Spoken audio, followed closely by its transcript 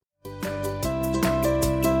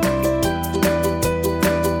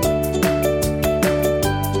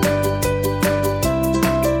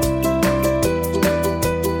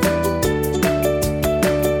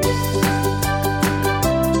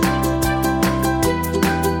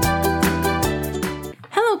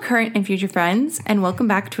current and future friends, and welcome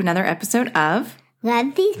back to another episode of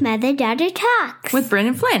Leslie's Mother-Daughter Talks with Bryn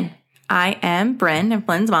and Flynn. I am Bryn and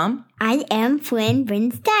Flynn's mom. I am Flynn,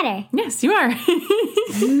 Bryn's daughter. Yes, you are.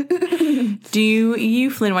 Do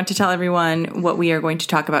you, Flynn, want to tell everyone what we are going to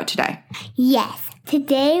talk about today? Yes.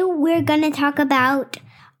 Today we're going to talk about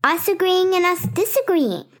us agreeing and us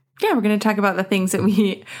disagreeing. Yeah, we're going to talk about the things that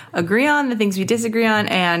we agree on, the things we disagree on,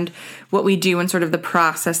 and what we do and sort of the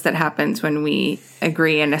process that happens when we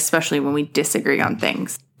agree and especially when we disagree on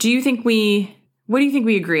things. What do you think we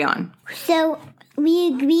agree on? So we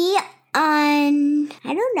agree on,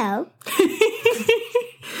 I don't know.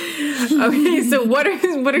 Okay, so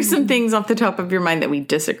what are some things off the top of your mind that we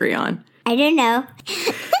disagree on? I don't know.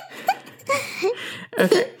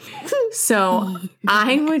 Okay. So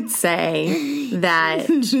I would say that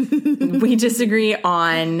we disagree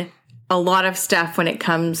on a lot of stuff when it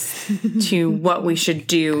comes to what we should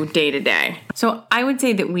do day to day. So I would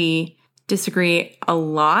say that we disagree a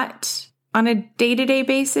lot on a day-to-day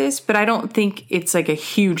basis, but I don't think it's like a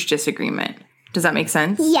huge disagreement. Does that make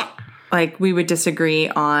sense? Yeah. Like we would disagree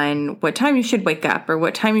on what time you should wake up or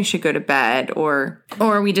what time you should go to bed or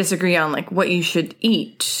we disagree on like what you should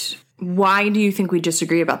eat. Why do you think we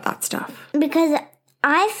disagree about that stuff? Because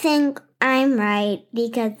I think I'm right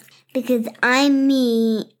because I'm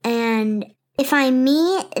me, and if I'm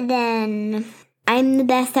me, then I'm the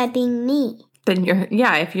best at being me. Then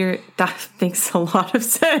that makes a lot of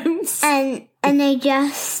sense. And I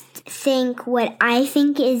just think what I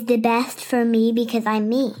think is the best for me because I'm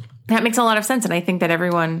me. That makes a lot of sense. And I think that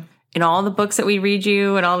everyone, in all the books that we read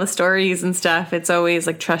you and all the stories and stuff, it's always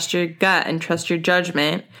like trust your gut and trust your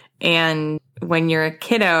judgment. And when you're a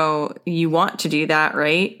kiddo, you want to do that,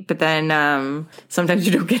 right? But then sometimes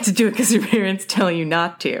you don't get to do it because your parents tell you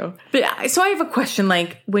not to. But so I have a question,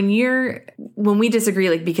 like when we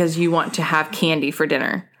disagree, like because you want to have candy for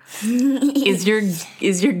dinner, is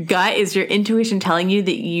your gut, is your intuition telling you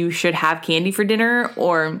that you should have candy for dinner,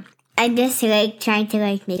 or? I'm just like trying to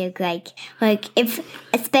like make it like if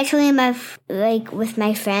especially with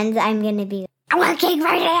my friends, I'm gonna be I want cake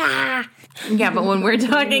right now. Yeah, but when we're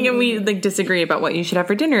talking and we like disagree about what you should have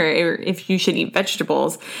for dinner or if you should eat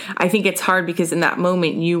vegetables, I think it's hard because in that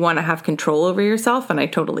moment you want to have control over yourself, and I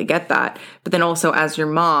totally get that. But then also as your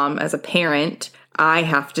mom, as a parent, I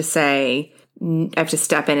have to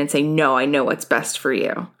step in and say, no, I know what's best for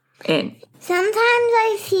you. And sometimes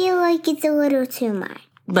I feel like it's a little too much.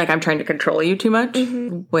 Like I'm trying to control you too much?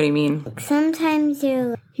 Mm-hmm. What do you mean? Sometimes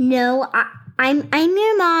you're no, I'm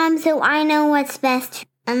your mom, so I know what's best.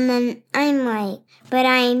 And then I'm like, but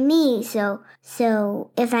I'm me, so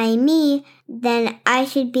if I'm me, then I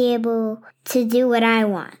should be able to do what I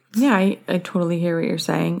want. Yeah, I totally hear what you're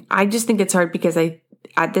saying. I just think it's hard because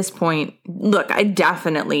at this point, look, I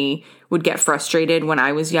definitely would get frustrated when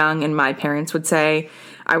I was young and my parents would say,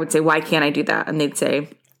 I would say, why can't I do that? And they'd say,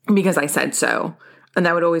 because I said so. And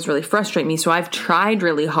that would always really frustrate me. So I've tried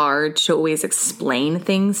really hard to always explain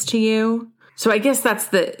things to you. So I guess that's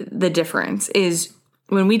the difference is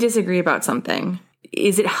when we disagree about something,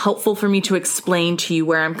 is it helpful for me to explain to you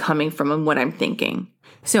where I'm coming from and what I'm thinking?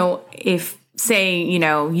 So if, say,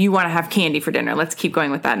 you want to have candy for dinner, let's keep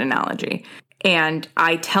going with that analogy. And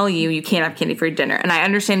I tell you can't have candy for dinner. And I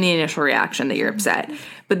understand the initial reaction that you're upset.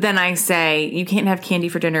 But then I say, you can't have candy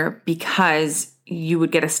for dinner because you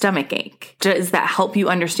would get a stomach ache. Does that help you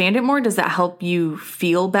understand it more? Does that help you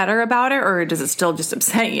feel better about it? Or does it still just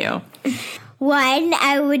upset you? One,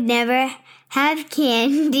 I would never have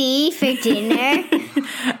candy for dinner.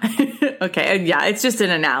 Okay, yeah, it's just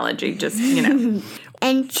an analogy, just,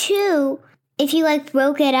 And two, if you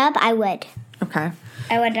broke it up, I would. Okay.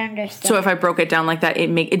 I would understand. So if I broke it down like that,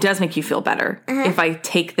 it does make you feel better if I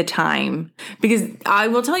take the time. Because I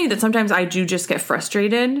will tell you that sometimes I do just get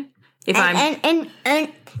frustrated if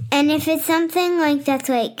and if it's something like that's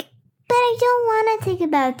like, but I don't want to take a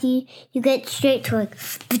bath. You get straight to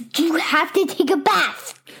but you have to take a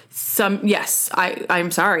bath. Yes, I'm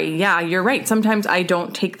sorry. Yeah, you're right. Sometimes I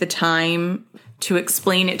don't take the time to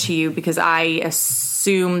explain it to you because I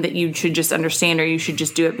assume that you should just understand or you should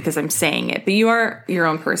just do it because I'm saying it. But you are your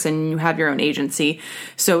own person. You have your own agency.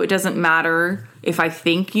 So it doesn't matter if I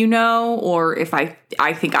think you know or if I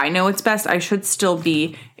think I know what's best. I should still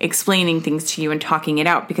be explaining things to you and talking it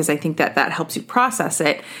out because I think that helps you process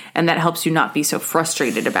it and that helps you not be so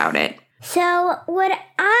frustrated about it. So what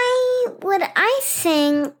I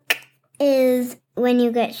think is when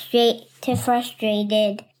you get straight to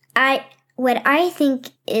frustrated, what I think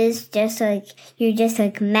is just like you're just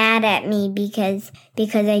like mad at me because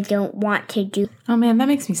I don't want to do. Oh man, that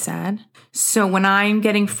makes me sad. So when I'm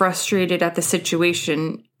getting frustrated at the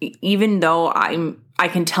situation, even though I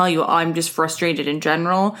can tell you I'm just frustrated in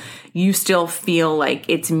general, you still feel like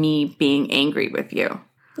it's me being angry with you.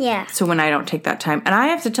 Yeah. So when I don't take that time, and I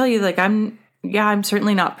have to tell you, like, I'm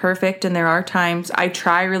certainly not perfect. And there are times I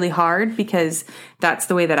try really hard because that's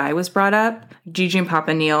the way that I was brought up. Gigi and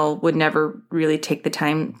Papa Neil would never really take the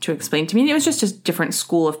time to explain to me. And it was just a different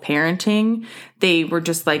school of parenting. They were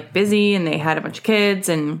just like busy and they had a bunch of kids.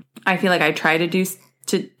 And I feel like I try to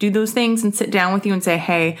do those things and sit down with you and say,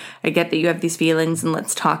 hey, I get that you have these feelings and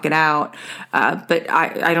let's talk it out. But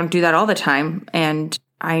I don't do that all the time. And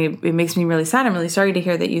it makes me really sad. I'm really sorry to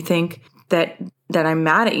hear that you think that I'm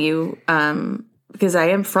mad at you, because I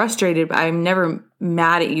am frustrated, but I'm never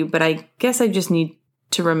mad at you. But I guess I just need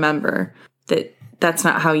to remember that that's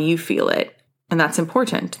not how you feel it. And that's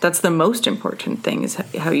important. That's the most important thing, is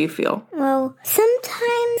how you feel. Well,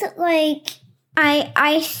 sometimes, like,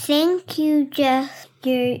 I think you're just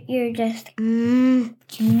do it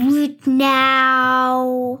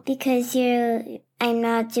now because I'm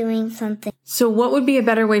not doing something. So what would be a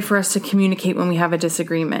better way for us to communicate when we have a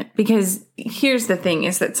disagreement? Because here's the thing,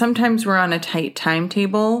 is that sometimes we're on a tight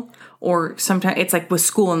timetable, or sometimes it's like with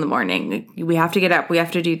school in the morning. We have to get up, we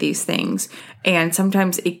have to do these things. And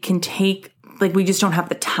sometimes it can take, like, we just don't have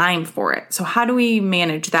the time for it. So how do we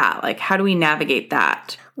manage that? Like, how do we navigate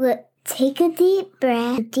that? Well, take a deep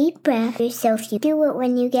breath yourself. You do it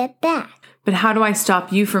when you get back. But how do I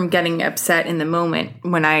stop you from getting upset in the moment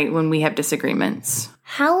when we have disagreements?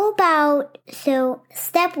 How about, so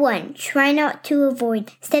step 1, try not to avoid.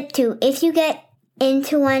 Step 2, if you get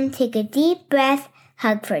into one, take a deep breath,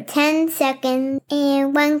 hug for 10 seconds,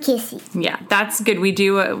 and 1 kissy. Yeah, that's good. We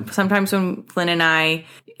do sometimes when Flynn and I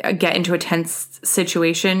get into a tense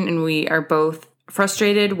situation and we are both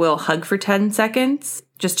frustrated, we'll hug for 10 seconds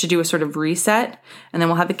just to do a sort of reset, and then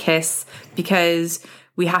we'll have a kiss, because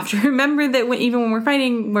we have to remember that even when we're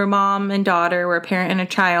fighting, we're mom and daughter, we're a parent and a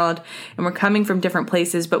child, and we're coming from different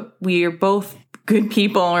places, but we are both good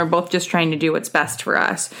people and we're both just trying to do what's best for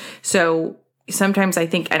us. So sometimes I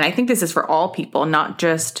think this is for all people, not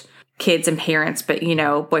just kids and parents, but,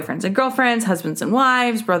 boyfriends and girlfriends, husbands and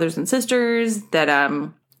wives, brothers and sisters,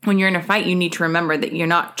 that when you're in a fight, you need to remember that you're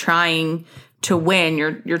not trying to win,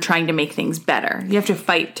 you're trying to make things better. You have to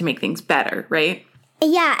fight to make things better, right?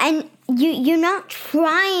 Yeah, and you're not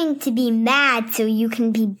trying to be mad so you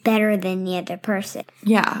can be better than the other person.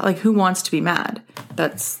 Yeah, like, who wants to be mad?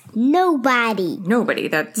 That's nobody.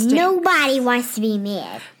 That stinks. Nobody wants to be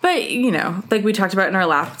mad. But, like we talked about in our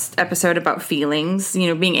last episode about feelings,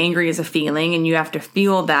 being angry is a feeling and you have to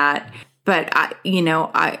feel that. But I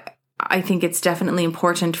think it's definitely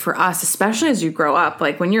important for us, especially as you grow up.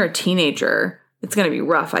 Like, when you're a teenager, it's going to be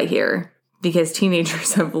rough, I hear, because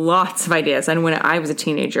teenagers have lots of ideas. And when I was a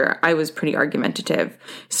teenager, I was pretty argumentative.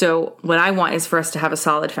 So what I want is for us to have a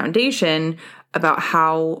solid foundation about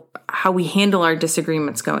how we handle our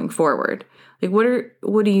disagreements going forward. Like,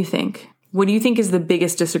 what do you think? What do you think is the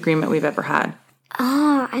biggest disagreement we've ever had?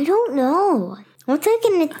 I don't know. What's like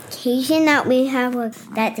an occasion that we have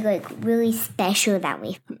that's like really special that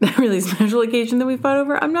we... A really special occasion that we fought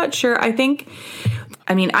over? I'm not sure. I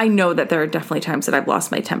know that there are definitely times that I've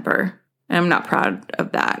lost my temper, and I'm not proud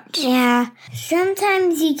of that. Yeah.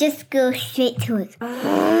 Sometimes you just go straight to it.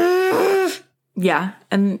 Yeah.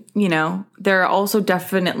 And, there are also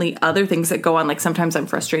definitely other things that go on. Like, sometimes I'm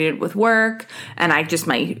frustrated with work and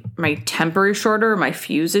my temper is shorter, my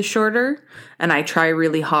fuse is shorter, and I try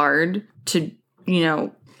really hard to,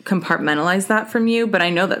 compartmentalize that from you. But I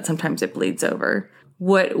know that sometimes it bleeds over.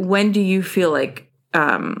 When do you feel like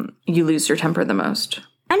you lose your temper the most?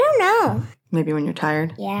 I don't know. Maybe when you're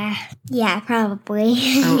tired? Yeah, probably.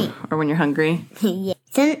 or when you're hungry? Yeah.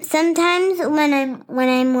 Sometimes when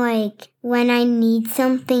I need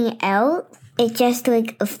something else, it just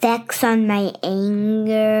like affects on my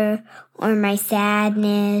anger or my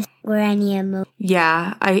sadness or any emotion.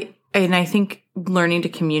 Yeah, I think learning to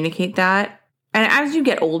communicate that, and as you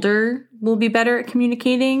get older, we'll be better at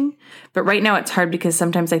communicating. But right now it's hard because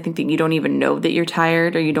sometimes I think that you don't even know that you're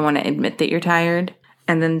tired, or you don't want to admit that you're tired.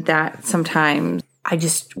 And then that sometimes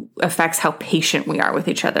just affects how patient we are with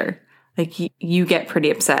each other. Like, you get pretty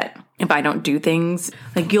upset if I don't do things.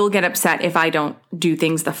 Like, you'll get upset if I don't do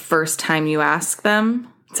things the first time you ask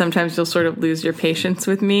them. Sometimes you'll sort of lose your patience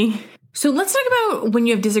with me. So let's talk about when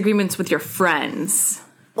you have disagreements with your friends.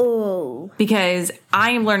 Oh. Because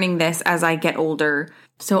I am learning this as I get older.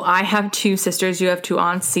 So I have 2 sisters. You have 2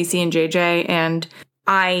 aunts, Cece and JJ. And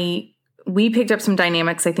I we picked up some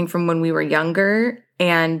dynamics, I think, from when we were younger,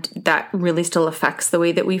 and that really still affects the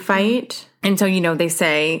way that we fight. And so, they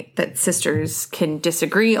say that sisters can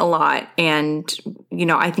disagree a lot. And,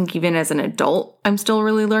 I think even as an adult, I'm still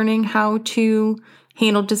really learning how to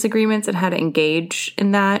handle disagreements and how to engage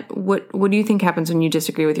in that. What do you think happens when you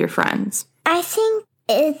disagree with your friends? I think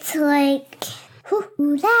it's like,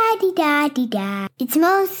 la-di-da-di-da. It's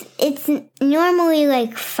normally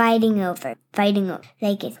like fighting over.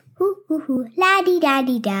 Like it's,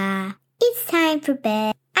 la-di-da-di-da. It's time for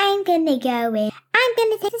bed. I'm gonna go in. I'm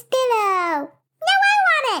gonna take this pillow. No, I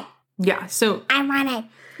want it. Yeah, so I want it.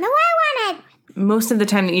 No, I want it. Most of the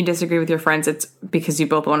time that you disagree with your friends, it's because you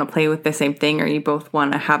both want to play with the same thing or you both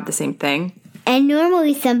want to have the same thing. And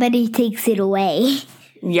normally somebody takes it away.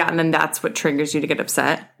 Yeah, and then that's what triggers you to get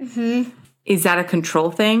upset. Mm-hmm. Is that a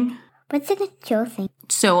control thing? What's a control thing?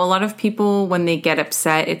 So a lot of people, when they get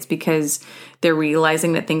upset, it's because they're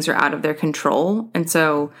realizing that things are out of their control. And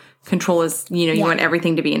so control is, you want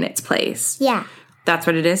everything to be in its place. Yeah. That's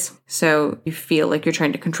what it is. So you feel like you're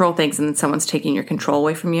trying to control things and then someone's taking your control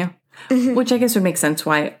away from you. Mm-hmm. Which I guess would make sense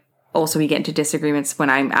why also we get into disagreements when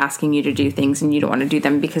I'm asking you to do things and you don't want to do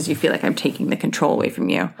them because you feel like I'm taking the control away from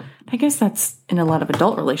you. I guess that's in a lot of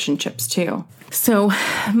adult relationships too. So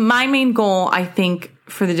my main goal, I think,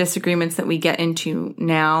 for the disagreements that we get into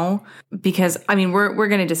now, because we're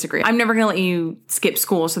going to disagree. I'm never going to let you skip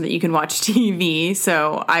school so that you can watch TV.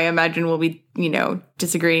 So I imagine we'll be,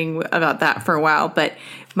 disagreeing about that for a while. But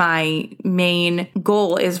my main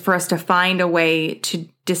goal is for us to find a way to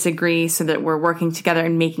disagree so that we're working together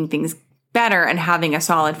and making things better and having a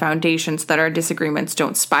solid foundation so that our disagreements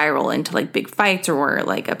don't spiral into like big fights or we're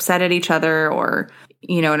like upset at each other or,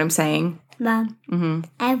 you know what I'm saying? Mom,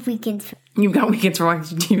 I have weekends. You've got weekends for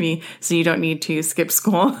watching TV, so you don't need to skip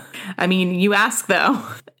school. You ask, though,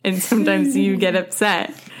 and sometimes you get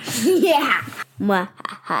upset. Yeah. I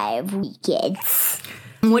have weekends.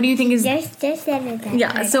 What do you think is... There's anything.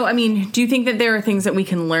 Yeah, so, do you think that there are things that we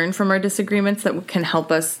can learn from our disagreements that can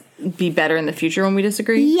help us be better in the future when we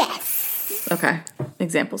disagree? Yes. Okay.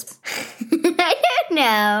 Examples. I don't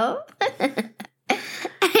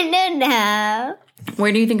know.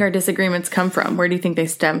 Where do you think our disagreements come from? Where do you think they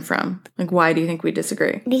stem from? Like, why do you think we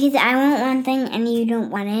disagree? Because I want one thing and you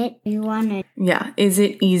don't want it. You want it. Yeah. Is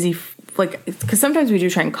it easy? Because sometimes we do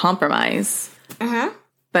try and compromise. Uh-huh.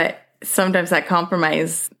 But sometimes that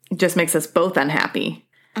compromise just makes us both unhappy.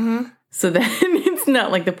 Uh-huh. So then it's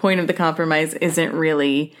not like the point of the compromise isn't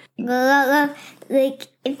really... Well, like,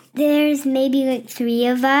 if there's maybe like 3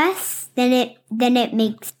 of us, then it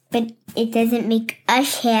makes... But it doesn't make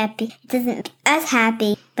us happy. It doesn't make us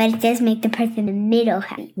happy, but it does make the person in the middle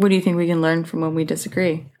happy. What do you think we can learn from when we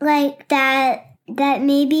disagree? Like that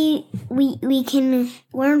maybe we can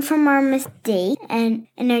learn from our mistake and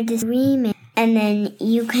our disagreement, and then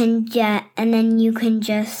if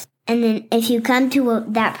you come to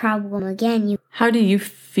that problem again, How do you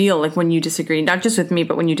feel like when you disagree? Not just with me,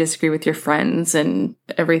 but when you disagree with your friends and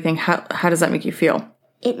everything. How does that make you feel?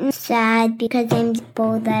 It's sad because I'm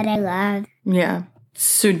people that I love. Yeah.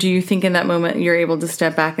 So do you think in that moment you're able to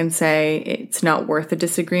step back and say it's not worth a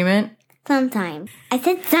disagreement? Sometimes. I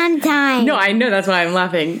said sometimes. No, I know. That's why I'm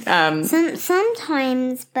laughing.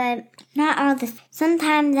 Sometimes, but not all the...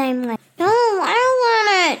 Sometimes I'm like, no, I don't want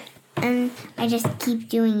it. And I just keep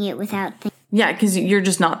doing it without thinking. Yeah, because you're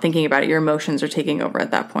just not thinking about it. Your emotions are taking over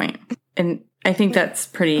at that point. And I think that's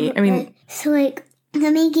pretty... So, like,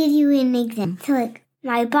 let me give you an example. So, like,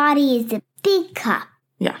 my body is a big cup.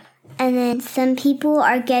 Yeah. And then some people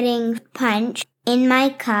are getting punched in my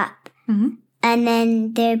cup. Mm-hmm. And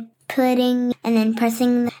then they're putting and then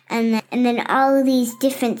pressing and then all of these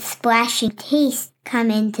different splashing tastes come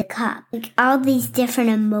into the cup. Like all these different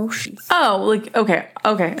emotions. Oh, like, okay.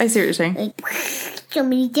 I see what you're saying. Like so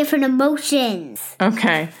many different emotions.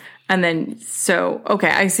 Okay. And then,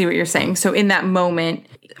 I see what you're saying. So in that moment,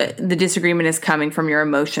 the disagreement is coming from your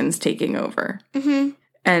emotions taking over. Mm-hmm.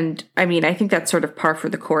 And, I think that's sort of par for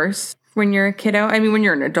the course when you're a kiddo. When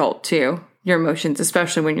you're an adult, too. Your emotions,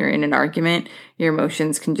 especially when you're in an argument, your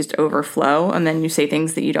emotions can just overflow. And then you say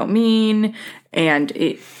things that you don't mean. And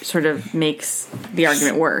it sort of makes the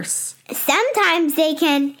argument worse. Sometimes they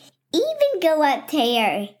can even go up to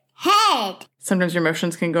your head. Sometimes your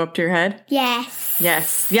emotions can go up to your head? Yes.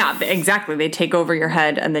 Yes. Yeah, exactly. They take over your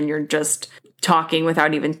head and then you're just talking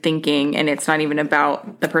without even thinking. And it's not even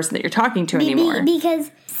about the person that you're talking to anymore.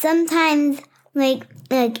 Because sometimes, like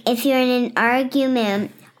if you're in an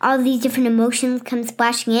argument, all these different emotions come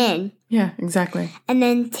splashing in. Yeah, exactly. And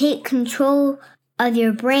then take control of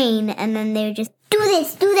your brain and then they're just, do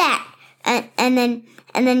this, do that. And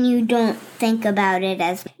then you don't think about it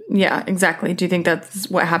as... Yeah, exactly. Do you think that's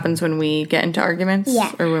what happens when we get into arguments?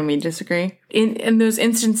 Yeah. Or when we disagree? In those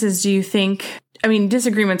instances, do you think, I mean,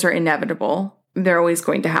 disagreements are inevitable. They're always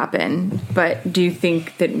going to happen. But do you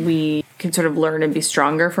think that we can sort of learn and be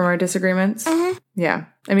stronger from our disagreements? Uh-huh. Yeah.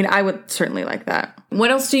 I mean, I would certainly like that.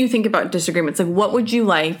 What else do you think about disagreements? Like, what would you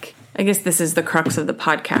like? I guess this is the crux of the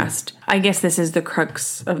podcast. I guess this is the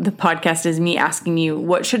crux of the podcast is me asking you,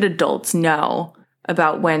 what should adults know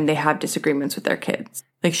about when they have disagreements with their kids?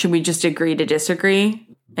 Like, should we just agree to disagree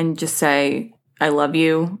and just say, I love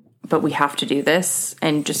you, but we have to do this,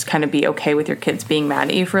 and just kind of be okay with your kids being mad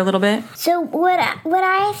at you for a little bit? So what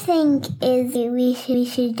I think is we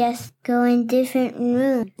should just go in different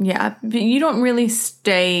rooms. Yeah, but you don't really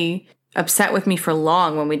stay upset with me for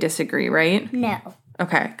long when we disagree, right? No.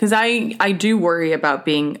 Okay, because I do worry about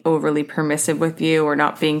being overly permissive with you or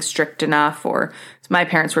not being strict enough, or my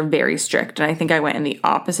parents were very strict, and I think I went in the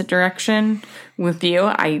opposite direction with you.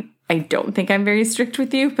 I don't think I'm very strict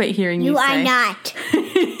with you, but hearing you say... You are not.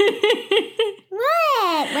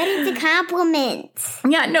 What? What is the compliment?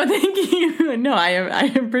 Yeah, no, thank you. No,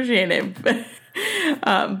 I appreciate it.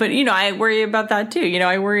 But, you know, I worry about that too. You know,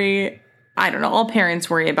 I don't know, all parents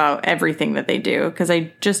worry about everything that they do, because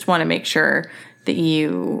I just want to make sure that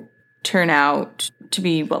you turn out to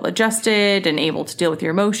be well-adjusted and able to deal with your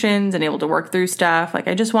emotions and able to work through stuff. Like,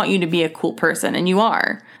 I just want you to be a cool person, and you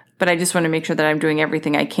are. But I just want to make sure that I'm doing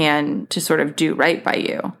everything I can to sort of do right by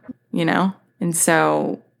you, you know? And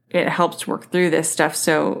so it helps work through this stuff.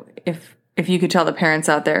 So if you could tell the parents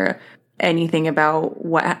out there anything about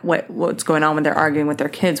what's going on when they're arguing with their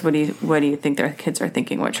kids, what do you think their kids are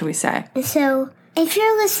thinking? What should we say? So... if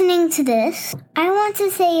you're listening to this, I want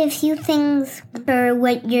to say a few things for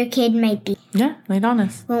what your kid might be. Yeah, lay it on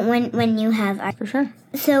us. When you have... For sure.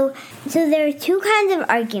 So there are two kinds of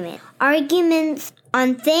arguments. Arguments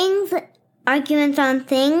on things,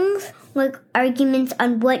 like arguments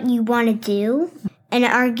on what you want to do, and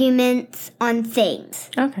arguments on things.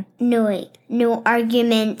 Okay. No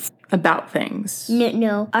arguments... about things.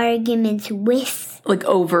 No arguments with... like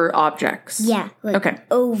over objects. Yeah. Like okay.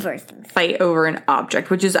 Over things. Fight over an object,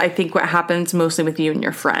 which is, I think, what happens mostly with you and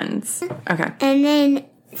your friends. Okay. And then,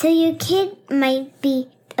 so your kid might be,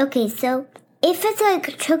 okay, so if it's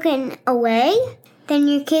like taken away, then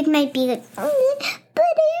your kid might be like, oh, but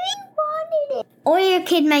I really wanted it. Or your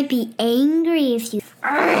kid might be angry if you,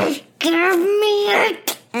 give me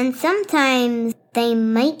it. And sometimes they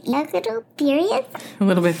might be a little furious. A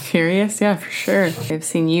little bit furious? Yeah, for sure. I've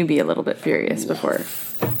seen you be a little bit furious before.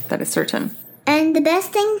 That is certain. And the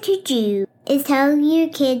best thing to do is tell your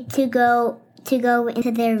kid to go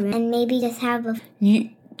into their room and maybe just have a...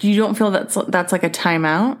 You don't feel that's like a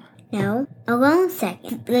timeout? No. Alone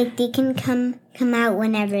second. Like, they can come out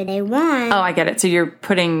whenever they want. Oh, I get it. So you're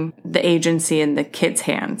putting the agency in the kid's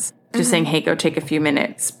hands. Just saying, hey, go take a few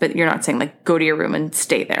minutes. But you're not saying, like, go to your room and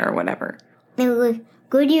stay there or whatever. No,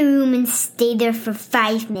 go to your room and stay there for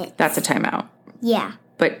 5 minutes. That's a timeout. Yeah.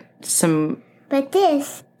 But this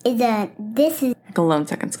is like alone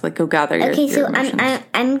seconds. Like, go gather your okay, so emotions.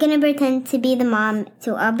 I'm gonna pretend to be the mom.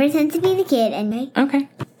 So I'll pretend to be the kid and... Okay.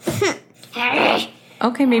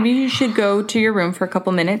 Okay, maybe you should go to your room for a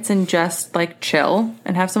couple minutes and just, like, chill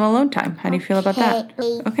and have some alone time. How do you feel about that?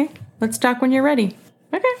 Okay. Let's talk when you're ready.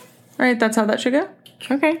 Okay. All right, that's how that should go?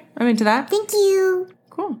 Okay. I'm into that. Thank you.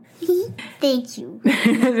 Cool. Thank you.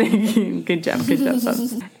 Thank you. Good job.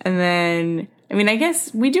 And then, I mean, I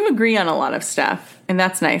guess we do agree on a lot of stuff, and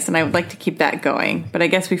that's nice, and I would like to keep that going. But I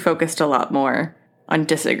guess we focused a lot more on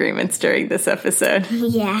disagreements during this episode.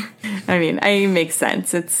 Yeah. I mean, it makes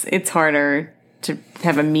sense. It's harder to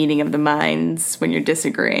have a meeting of the minds when you're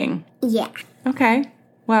disagreeing. Yeah. Okay.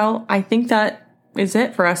 Well, I think that is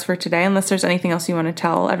it for us for today, unless there's anything else you want to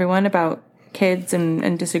tell everyone about kids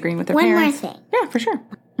and disagreeing with their parents. One more thing. Yeah, for sure.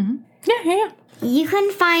 Mm-hmm. Yeah. You can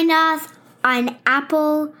find us on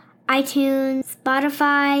Apple, iTunes,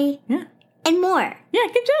 Spotify, and more. Yeah,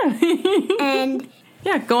 good job. And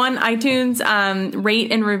yeah, go on iTunes,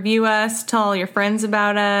 rate and review us, tell all your friends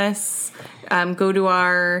about us, go to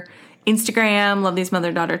our Instagram, Love These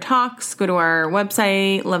Mother-Daughter Talks. Go to our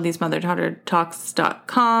website,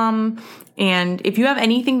 lovethesemother-daughter-talks.com. And if you have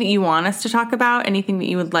anything that you want us to talk about, anything that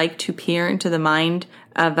you would like to peer into the mind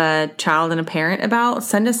of a child and a parent about,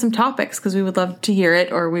 send us some topics, because we would love to hear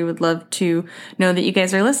it, or we would love to know that you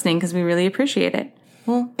guys are listening, because we really appreciate it.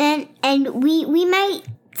 Well, and we might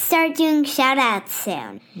start doing shout-outs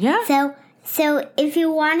soon. Yeah. So if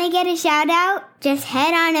you want to get a shout-out, just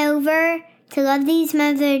head on over to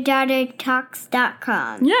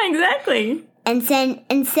lovethesemother-daughter-talks.com. Yeah, exactly. And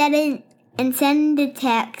send a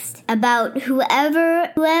text about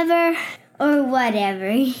whoever or whatever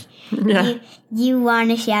you want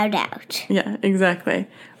to shout out. Yeah, exactly.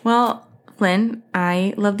 Well, Flynn,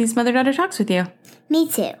 I love these mother-daughter talks with you. Me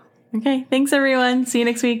too. Okay, thanks everyone. See you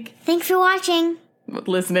next week. Thanks for watching.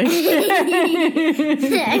 Listening. I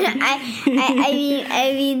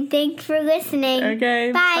mean, thanks for listening.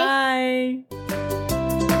 Okay, bye. Bye.